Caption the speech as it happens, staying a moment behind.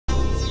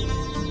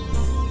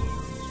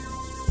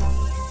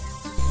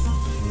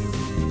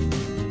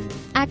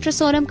actress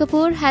Sonam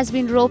Kapoor has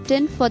been roped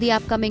in for the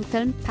upcoming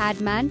film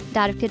Padman,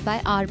 directed by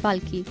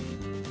Balki.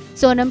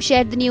 Sonam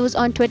shared the news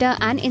on Twitter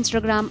and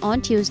Instagram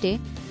on Tuesday,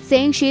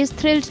 saying she is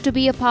thrilled to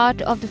be a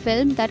part of the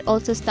film that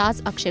also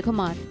stars Akhay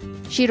Kumar.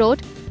 She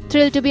wrote,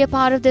 "Thrilled to be a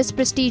part of this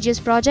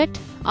prestigious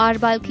project,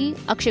 Balki,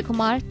 Akshay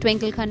Kumar,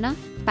 Twinkle Khanna,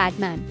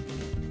 Padman."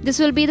 This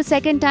will be the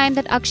second time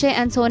that Akshay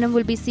and Sonam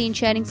will be seen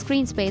sharing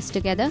screen space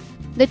together.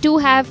 The two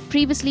have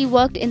previously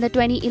worked in the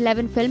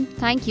 2011 film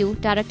Thank You,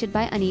 directed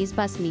by Anees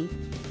Basmi.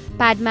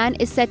 Padman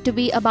is said to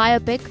be a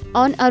biopic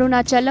on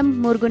Arunachalam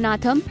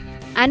Muruganathan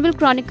and will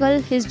chronicle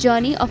his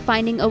journey of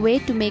finding a way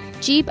to make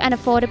cheap and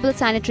affordable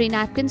sanitary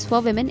napkins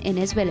for women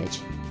in his village.